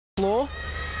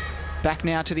Back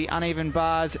now to the uneven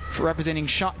bars for representing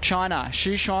China,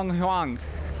 Qiushuang Huang.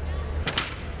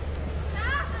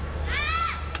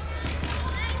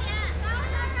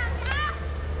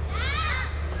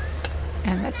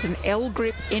 And that's an L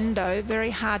grip endo,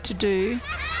 very hard to do.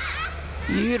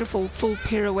 Beautiful full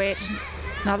pirouette.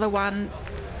 Another one,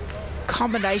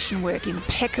 combination work,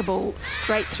 impeccable,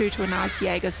 straight through to a nice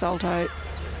Jaeger salto.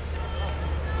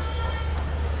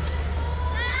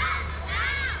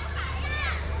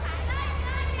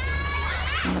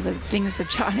 One of the things the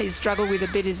Chinese struggle with a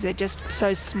bit is they're just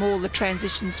so small, the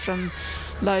transitions from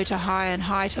low to high and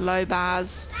high to low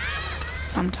bars.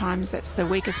 Sometimes that's the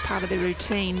weakest part of the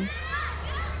routine.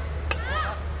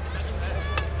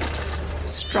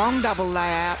 Strong double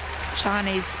layout.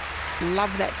 Chinese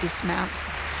love that dismount.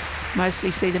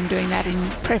 Mostly see them doing that in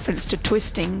preference to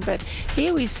twisting, but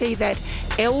here we see that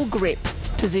L grip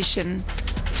position,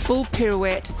 full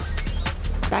pirouette,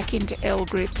 back into L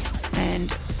grip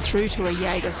and through to a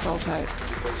Jaeger salto.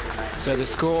 So the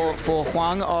score for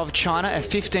Huang of China, a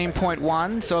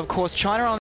 15.1. So of course China on